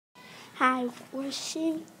Hi, we're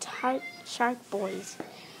Shark Boys.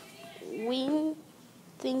 We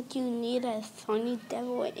think you need a Thorny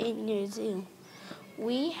Devil in your zoo.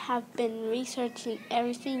 We have been researching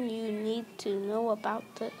everything you need to know about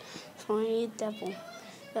the Thorny Devil.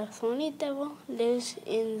 The Thorny Devil lives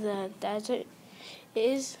in the desert.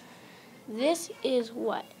 This is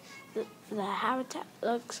what the habitat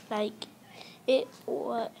looks like. It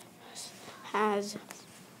has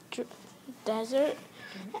desert,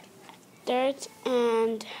 dirt,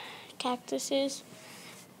 and cactuses,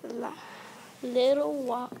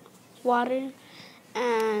 little water,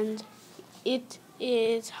 and it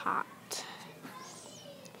is hot.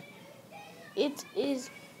 It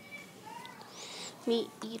is meat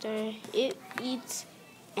eater. It eats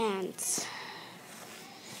ants.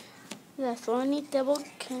 The Thorny Devil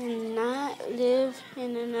cannot live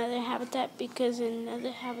in another habitat because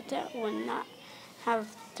another habitat will not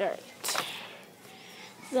have dirt.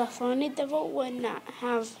 The Thorny Devil would not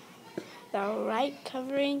have the right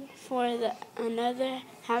covering for another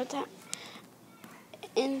habitat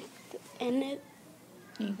in it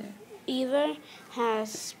either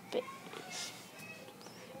has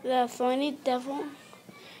the Thorny Devil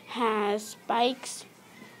has spikes.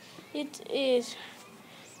 It is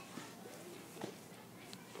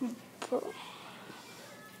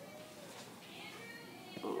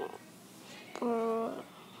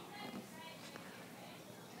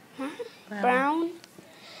brown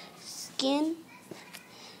skin,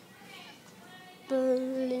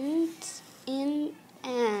 blends in,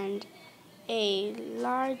 and a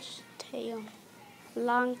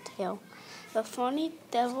long tail. The Thorny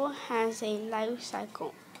Devil has a life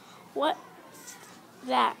cycle.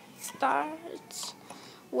 That starts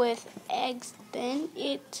with eggs, then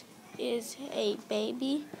it is a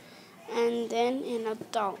baby, and then an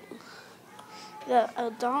adult. The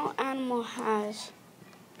adult animal has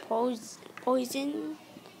poisoning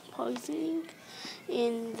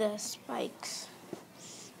in the spikes.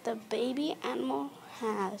 The baby animal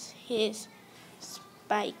has his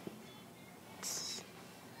spikes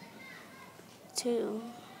too.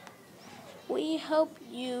 We hope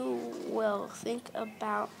you will think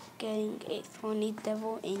about getting a Thorny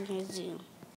Devil in your zoo.